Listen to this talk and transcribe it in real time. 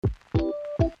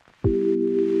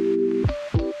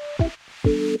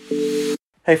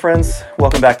Hey friends,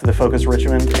 welcome back to the Focus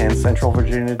Richmond and Central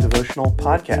Virginia Devotional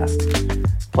Podcast.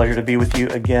 Pleasure to be with you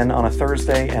again on a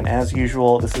Thursday, and as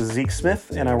usual, this is Zeke Smith,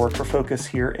 and I work for Focus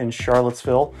here in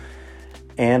Charlottesville.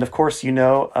 And of course,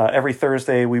 every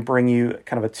Thursday we bring you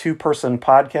kind of a two-person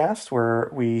podcast where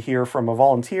we hear from a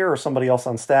volunteer or somebody else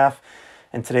on staff.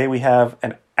 And today we have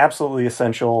an absolutely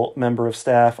essential member of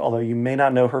staff, although you may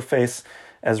not know her face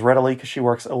as readily because she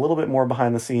works a little bit more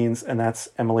behind the scenes, and that's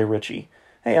Emily Ritchie.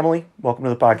 Hey, Emily, welcome to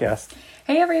the podcast.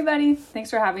 Hey, everybody. Thanks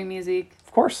for having me, Zeke.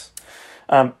 Of course.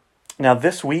 Now,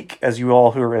 this week, as you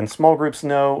all who are in small groups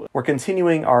know, we're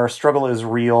continuing our Struggle is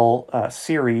Real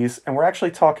series, and we're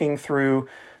actually talking through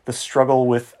the struggle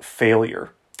with failure.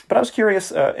 But I was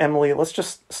curious, Emily, let's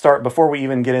just start before we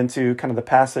even get into kind of the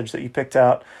passage that you picked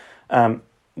out.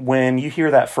 When you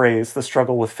hear that phrase, the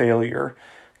struggle with failure,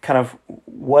 kind of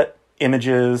what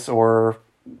images or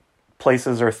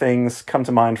places or things come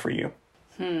to mind for you?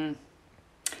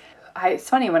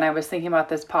 It's funny, when I was thinking about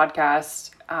this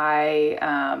podcast,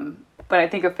 when I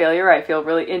think of failure, I feel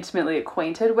really intimately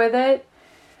acquainted with it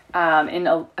in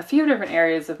a few different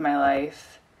areas of my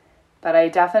life. But I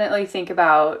definitely think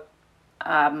about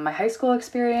my high school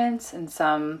experience and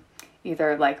some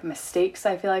either like mistakes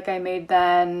I feel like I made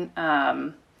then,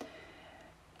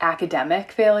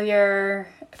 academic failure,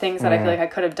 things that I feel like I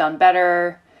could have done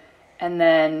better, and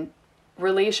then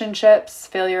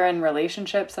failure in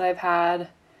relationships that I've had.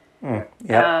 And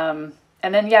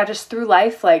then, just through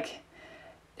life, like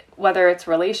whether it's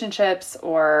relationships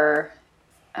or,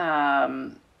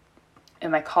 and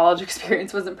my college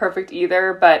experience wasn't perfect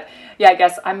either, but I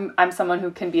guess I'm someone who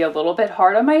can be a little bit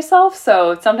hard on myself.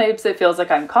 So sometimes it feels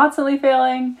like I'm constantly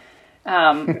failing.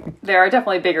 There are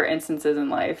definitely bigger instances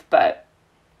in life, but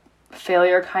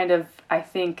failure kind of, I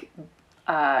think,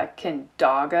 can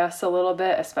dog us a little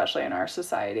bit, especially in our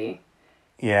society.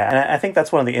 Yeah, and I think that's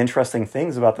one of the interesting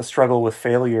things about the struggle with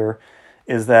failure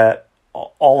is that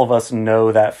all of us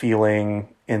know that feeling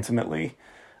intimately.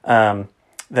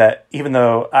 That even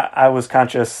though I was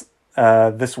conscious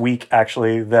this week,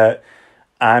 actually, that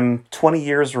I'm 20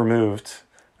 years removed.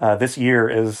 This year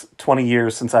is 20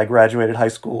 years since I graduated high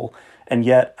school, and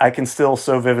yet I can still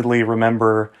so vividly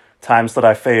remember times that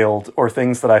I failed or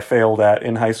things that I failed at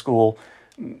in high school,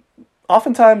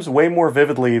 oftentimes way more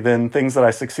vividly than things that I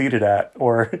succeeded at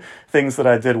or things that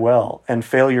I did well. And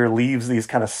failure leaves these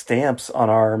kind of stamps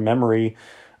on our memory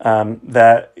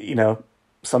that,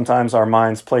 sometimes our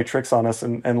minds play tricks on us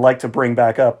and like to bring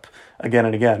back up again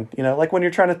and again. Like when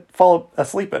you're trying to fall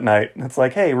asleep at night, it's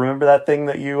like, hey, remember that thing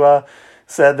that you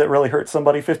said that really hurt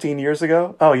somebody 15 years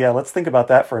ago? Oh yeah, let's think about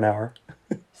that for an hour.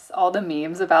 All the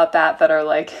memes about that are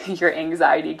like your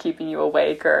anxiety keeping you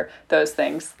awake or those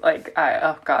things, like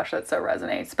that so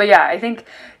resonates. But I think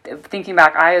thinking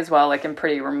back, I as well am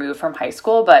pretty removed from high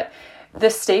school, but the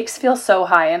stakes feel so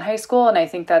high in high school, and I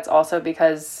think that's also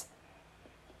because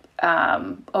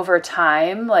over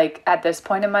time, at this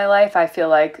point in my life, I feel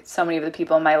like so many of the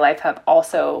people in my life have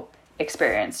also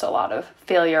experienced a lot of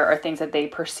failure or things that they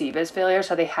perceive as failure,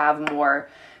 so they have more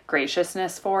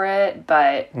graciousness for it.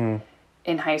 But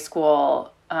in high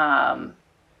school,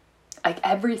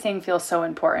 everything feels so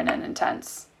important and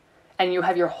intense, and you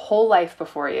have your whole life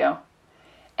before you,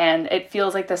 and it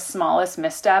feels like the smallest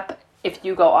misstep, if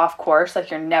you go off course,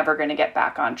 you're never going to get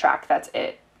back on track. That's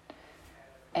it.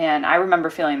 And I remember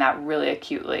feeling that really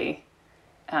acutely,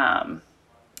 in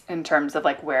terms of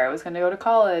where I was going to go to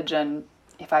college, and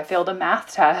if I failed a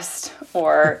math test,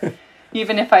 or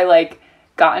even if I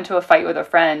got into a fight with a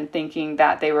friend thinking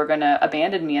that they were going to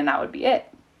abandon me and that would be it.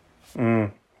 Yeah,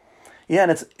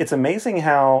 and it's amazing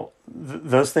how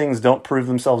those things don't prove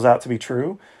themselves out to be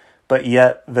true, but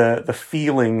yet the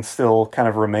feeling still kind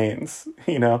of remains,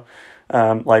 we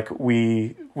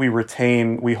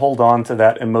hold on to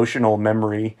that emotional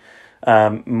memory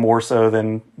more so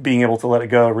than being able to let it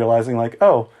go, realizing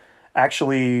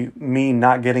actually me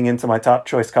not getting into my top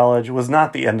choice college was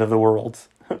not the end of the world.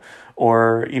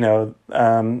 Or,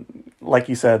 like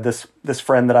you said, this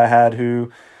friend that I had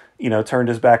who, turned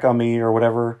his back on me or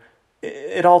whatever,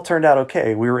 it all turned out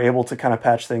okay. We were able to kind of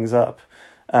patch things up.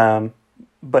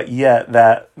 But yet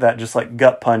that just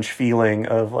gut punch feeling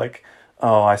of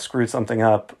oh, I screwed something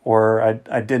up, or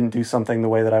I didn't do something the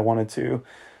way that I wanted to,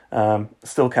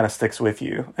 still kind of sticks with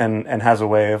you and has a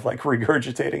way of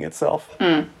regurgitating itself.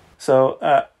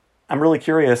 So I'm really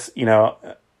curious,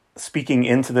 speaking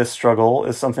into this struggle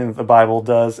is something that the Bible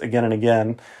does again and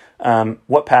again.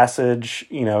 What passage,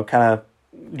 kind of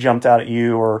jumped out at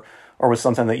you or was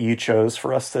something that you chose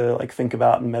for us to think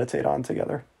about and meditate on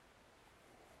together?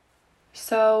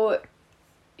 So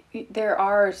there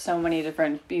are so many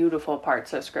different beautiful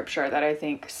parts of scripture that I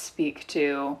think speak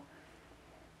to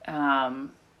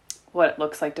what it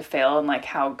looks like to fail and like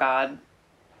how God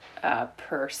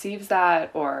perceives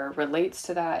that or relates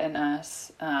to that in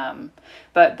us.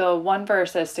 But the one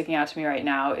verse that's sticking out to me right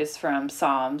now is from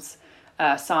Psalm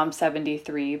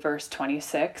 73, verse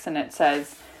 26, and it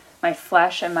says, "My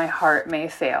flesh and my heart may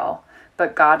fail,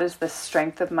 but God is the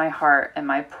strength of my heart and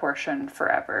my portion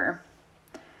forever."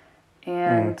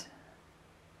 And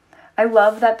I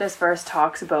love that this verse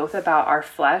talks both about our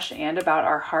flesh and about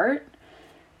our heart,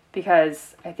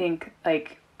 because I think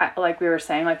like we were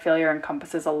saying, like failure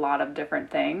encompasses a lot of different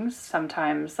things.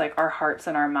 Sometimes like our hearts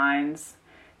and our minds,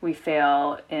 we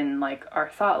fail in like our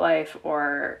thought life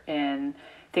or in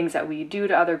things that we do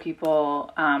to other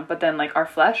people. But then like our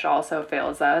flesh also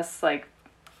fails us, like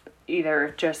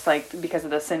either just like because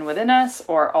of the sin within us,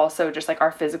 or also just like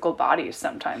our physical bodies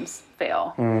sometimes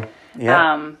fail.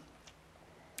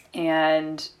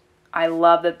 And I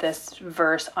love that this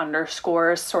verse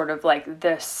underscores sort of like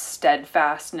this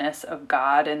steadfastness of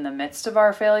God in the midst of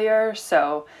our failure.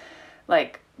 So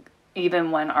like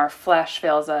even when our flesh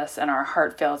fails us and our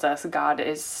heart fails us, God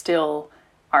is still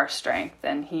our strength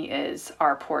and he is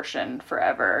our portion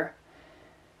forever.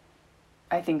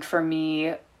 I think for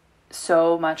me,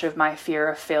 so much of my fear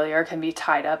of failure can be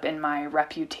tied up in my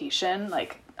reputation.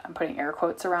 Like I'm putting air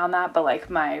quotes around that, but like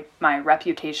my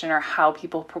reputation or how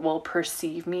people will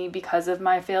perceive me because of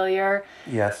my failure.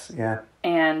 Yes, yeah.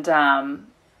 And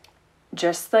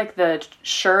just like the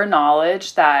sure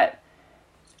knowledge that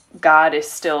God is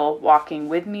still walking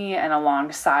with me and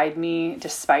alongside me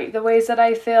despite the ways that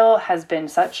I fail has been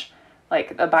such,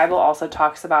 like the Bible also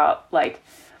talks about like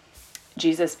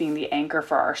Jesus being the anchor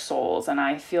for our souls. And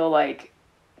I feel like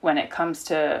when it comes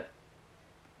to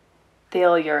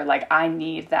failure, like I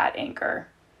need that anchor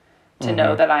to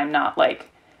know that I'm not like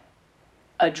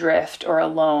adrift or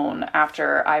alone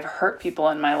after I've hurt people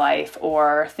in my life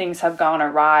or things have gone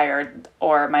awry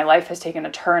or my life has taken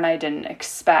a turn I didn't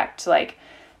expect. Like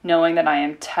knowing that I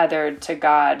am tethered to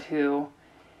God who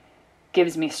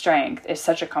gives me strength is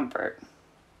such a comfort.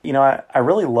 You know, I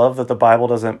really love that the Bible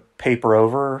doesn't paper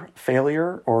over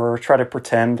failure or try to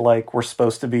pretend like we're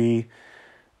supposed to be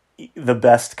the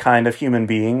best kind of human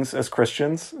beings as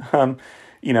Christians.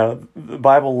 You know, the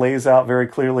Bible lays out very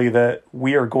clearly that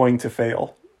we are going to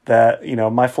fail, that, you know,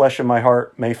 my flesh and my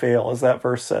heart may fail, as that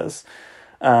verse says.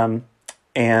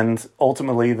 And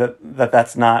ultimately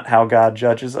that's not how God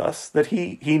judges us, that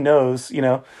he knows, you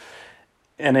know,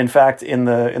 and in fact, in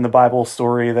the Bible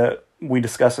story that we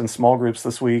discuss in small groups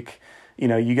this week, you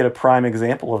know, you get a prime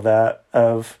example of that,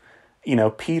 of, you know,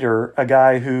 Peter, a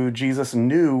guy who Jesus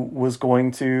knew was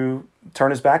going to turn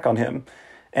his back on him.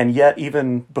 And yet,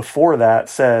 even before that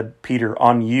said, Peter,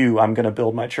 on you, I'm going to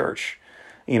build my church.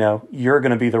 You know, you're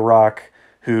going to be the rock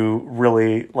who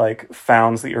really like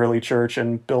founds the early church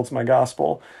and builds my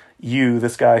gospel. You,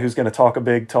 this guy who's going to talk a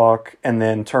big talk and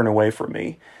then turn away from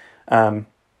me. And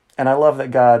I love that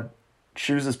God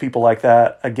chooses people like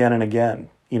that again and again.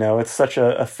 You know, it's such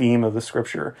a theme of the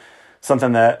scripture.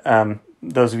 Something that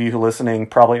those of you who are listening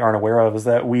probably aren't aware of is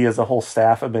that we as a whole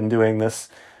staff have been doing this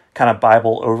kind of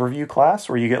Bible overview class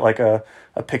where you get like a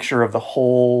picture of the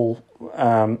whole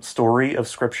story of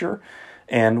scripture.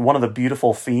 And one of the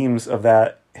beautiful themes of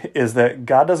that is that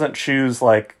God doesn't choose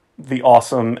like the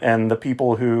awesome and the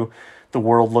people who the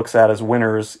world looks at as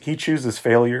winners. He chooses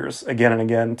failures again and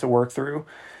again to work through,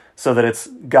 so that it's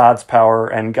God's power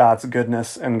and God's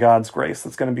goodness and God's grace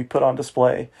that's going to be put on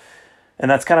display.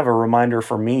 And that's kind of a reminder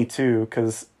for me too,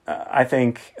 because I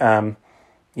think,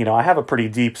 you know, I have a pretty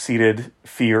deep-seated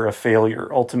fear of failure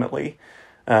ultimately,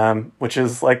 which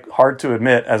is like hard to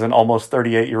admit as an almost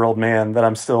 38-year-old man, that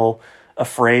I'm still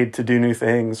afraid to do new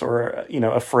things, or, you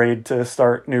know, afraid to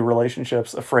start new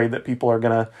relationships, afraid that people are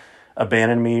going to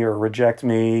abandon me or reject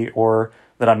me, or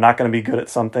that I'm not going to be good at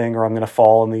something, or I'm going to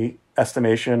fall in the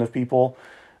estimation of people.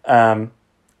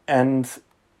 And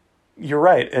you're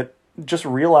right. It just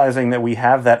realizing that we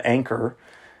have that anchor,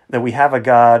 that we have a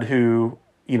God who,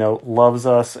 you know, loves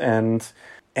us and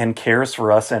cares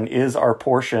for us and is our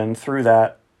portion through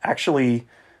that, actually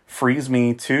frees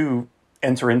me to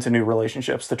enter into new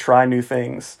relationships, to try new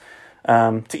things,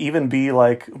 to even be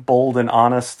like bold and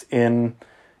honest in,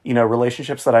 you know,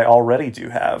 relationships that I already do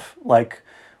have. Like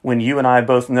when you and I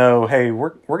both know, hey,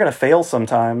 we're going to fail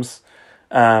sometimes,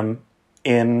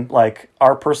 in like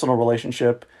our personal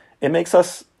relationship, it makes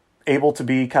us able to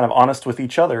be kind of honest with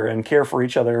each other and care for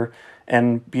each other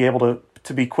and be able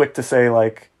to be quick to say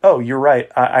like, oh, you're right.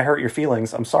 I hurt your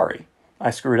feelings. I'm sorry. I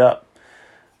screwed up.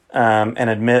 and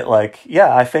admit like,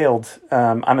 yeah, I failed.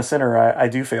 I'm a sinner. I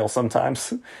do fail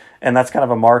sometimes. And that's kind of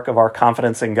a mark of our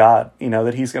confidence in God,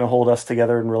 that he's going to hold us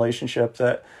together in relationship,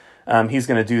 that he's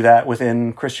going to do that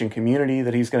within Christian community,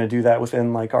 that he's going to do that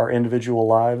within like our individual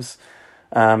lives.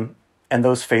 And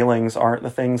those failings aren't the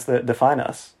things that define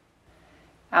us.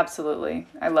 Absolutely.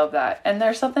 I love that. And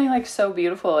there's something like so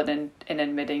beautiful in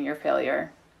admitting your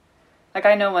failure. Like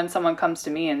I know when someone comes to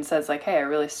me and says like, hey, I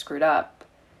really screwed up,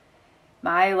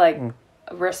 my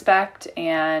respect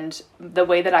and the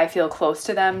way that I feel close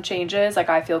to them changes. Like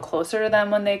I feel closer to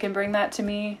them when they can bring that to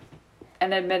me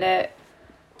and admit it.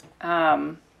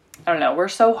 I don't know. We're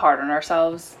so hard on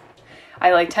ourselves.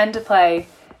 I like tend to play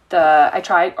I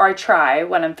try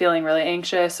when I'm feeling really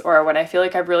anxious or when I feel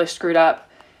like I've really screwed up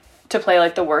to play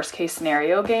like the worst case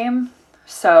scenario game.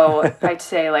 So I'd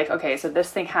say like, okay, so this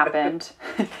thing happened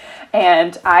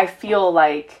and I feel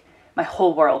like my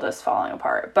whole world is falling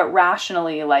apart. But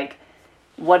rationally, like,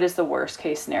 what is the worst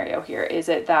case scenario here? Is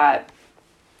it that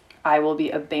I will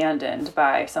be abandoned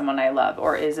by someone I love?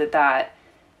 Or is it that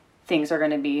things are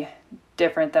going to be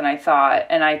different than I thought?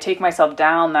 And I take myself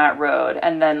down that road.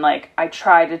 And then like, I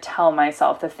try to tell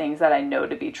myself the things that I know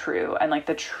to be true. And like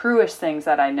the truest things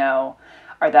that I know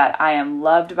are that I am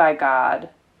loved by God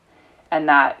and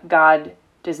that God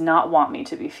does not want me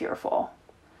to be fearful.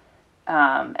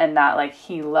 And that like,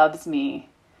 he loves me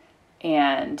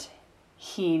and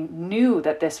he knew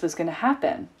that this was going to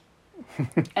happen.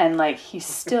 And like, he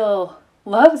still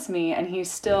loves me and he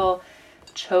still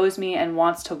chose me and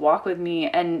wants to walk with me.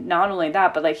 And not only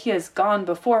that, but like he has gone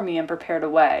before me and prepared a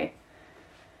way.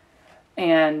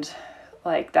 And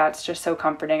like, that's just so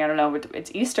comforting. I don't know,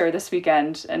 it's Easter this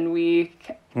weekend and we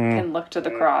can look to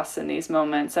the cross in these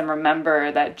moments and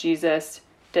remember that Jesus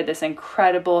did this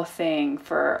incredible thing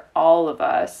for all of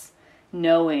us,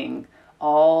 knowing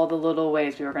all the little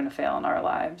ways we were going to fail in our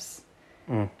lives.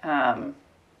 And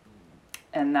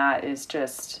that is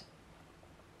just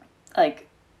like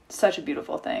such a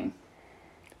beautiful thing.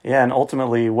 Yeah. And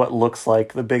ultimately what looks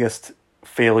like the biggest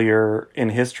failure in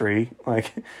history,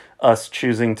 like us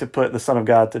choosing to put the Son of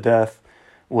God to death,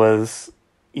 was,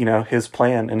 his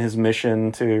plan and his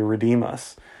mission to redeem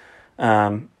us.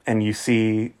 And you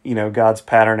see, God's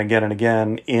pattern again and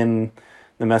again in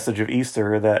the message of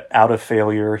Easter, that out of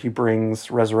failure, he brings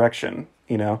resurrection,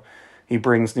 he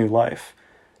brings new life.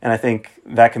 And I think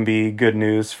that can be good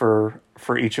news for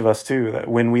each of us too, that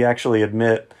when we actually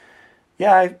admit,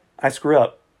 yeah, I screw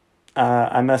up.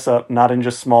 I mess up, not in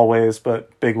just small ways,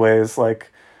 but big ways.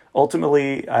 Like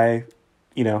ultimately I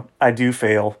do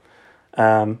fail.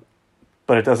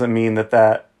 But it doesn't mean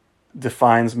that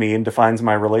defines me and defines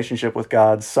my relationship with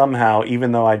God. Somehow,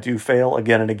 even though I do fail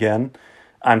again and again,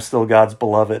 I'm still God's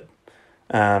beloved.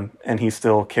 And he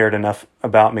still cared enough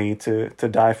about me to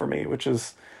die for me, which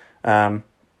is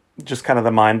just kind of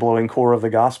the mind-blowing core of the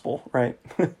gospel, right?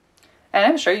 And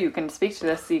I'm sure you can speak to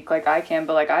this, Zeke, like I can,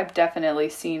 but like I've definitely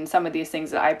seen some of these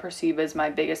things that I perceive as my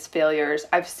biggest failures.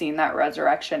 I've seen that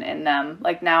resurrection in them.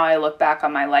 Like now I look back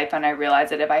on my life and I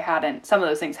realize that if some of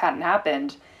those things hadn't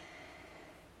happened,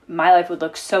 my life would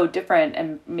look so different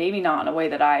and maybe not in a way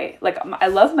that I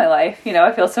love my life,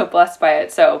 I feel so blessed by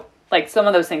it. So like some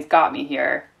of those things got me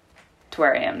here to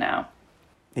where I am now.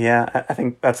 Yeah, I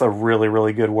think that's a really,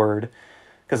 really good word,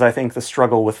 because I think the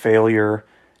struggle with failure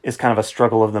is kind of a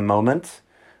struggle of the moment.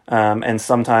 And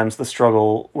sometimes the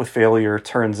struggle with failure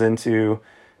turns into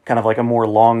kind of like a more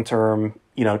long-term,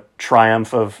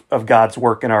 triumph of God's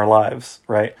work in our lives,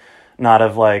 right? Not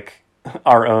of like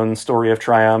our own story of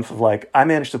triumph of like, I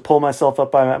managed to pull myself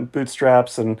up by my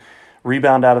bootstraps and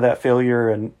rebound out of that failure.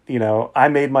 And, I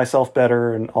made myself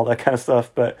better and all that kind of stuff.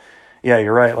 But yeah,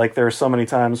 you're right. Like there are so many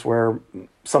times where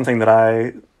something that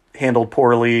I handled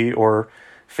poorly or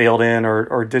failed in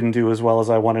or didn't do as well as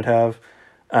I wanted to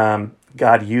have,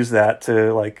 God used that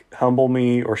to like humble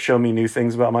me or show me new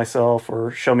things about myself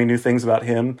or show me new things about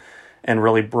him, and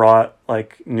really brought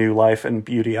like new life and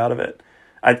beauty out of it.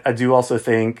 I do also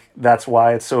think that's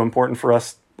why it's so important for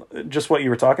us, just what you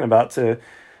were talking about, to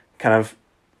kind of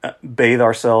bathe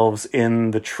ourselves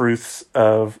in the truths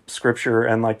of Scripture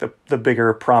and like the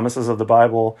bigger promises of the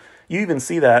Bible. You even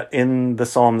see that in the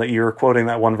psalm that you're quoting,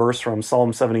 that one verse from,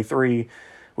 Psalm 73,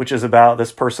 which is about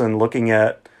this person looking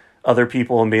at other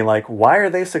people and being like, why are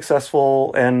they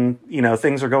successful and,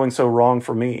 things are going so wrong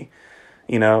for me?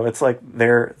 It's like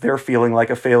they're feeling like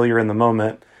a failure in the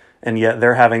moment, and yet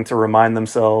they're having to remind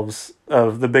themselves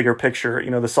of the bigger picture.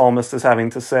 The psalmist is having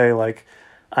to say like,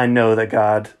 I know that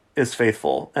God is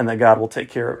faithful and that God will take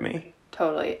care of me.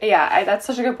 Totally. Yeah, that's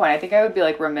such a good point. I think I would be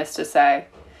like remiss to say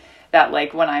that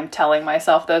like when I'm telling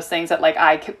myself those things that like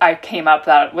I came up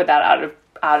with that out of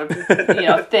out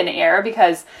of thin air,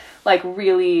 because like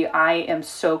really I am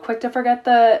so quick to forget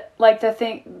the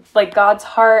thing, like God's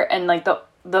heart, and like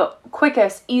the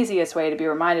quickest, easiest way to be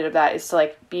reminded of that is to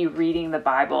like be reading the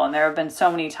Bible. And there have been so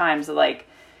many times that like,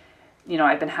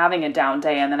 I've been having a down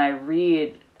day and then I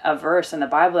read a verse in the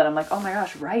Bible and I'm like, oh my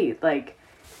gosh, right. Like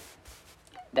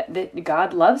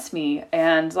God loves me,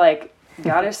 and like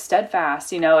God is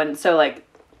steadfast, and so like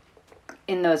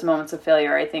in those moments of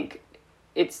failure, I think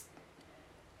it's,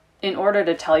 in order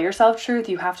to tell yourself truth,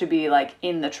 you have to be like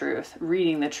in the truth,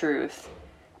 reading the truth,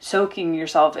 soaking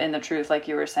yourself in the truth, like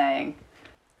you were saying.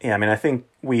 Yeah, I mean, I think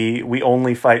we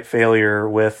only fight failure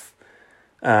with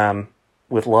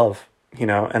love,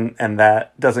 and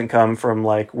that doesn't come from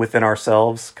like within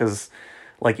ourselves, because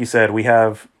like you said, we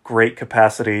have great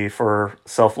capacity for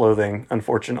self-loathing,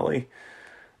 unfortunately.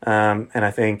 And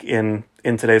I think in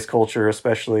today's culture,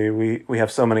 especially, we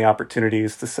have so many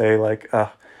opportunities to say like,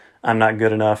 I'm not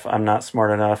good enough, I'm not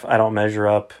smart enough, I don't measure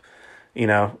up.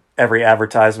 Every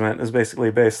advertisement is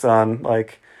basically based on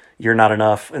like, you're not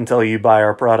enough until you buy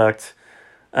our product.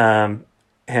 And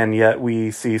yet we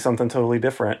see something totally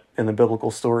different in the biblical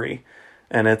story.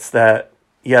 And it's that,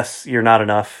 yes, you're not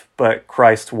enough, but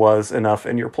Christ was enough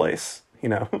in your place.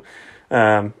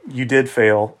 You did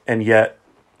fail, and yet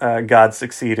God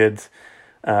succeeded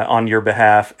on your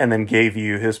behalf, and then gave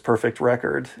you his perfect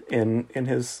record in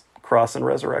his cross and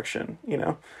resurrection.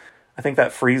 I think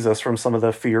that frees us from some of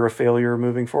the fear of failure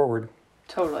moving forward.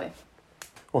 Totally.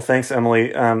 Well, thanks,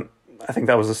 Emily. I think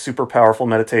that was a super powerful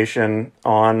meditation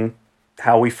on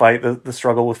how we fight the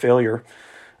struggle with failure.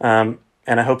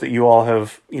 And I hope that you all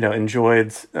have,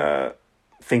 enjoyed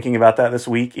thinking about that this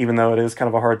week, even though it is kind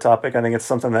of a hard topic. I think it's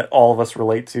something that all of us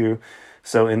relate to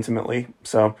so intimately.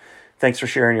 So thanks for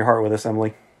sharing your heart with us,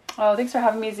 Emily. Oh, thanks for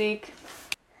having me, Zeke.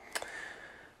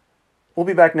 We'll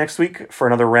be back next week for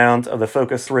another round of the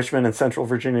Focus Richmond and Central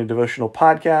Virginia Devotional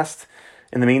Podcast.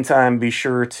 In the meantime, be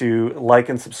sure to like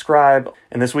and subscribe.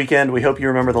 And this weekend, we hope you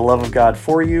remember the love of God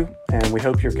for you, and we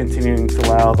hope you're continuing to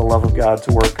allow the love of God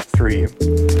to work through you.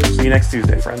 See you next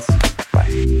Tuesday, friends.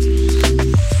 Bye.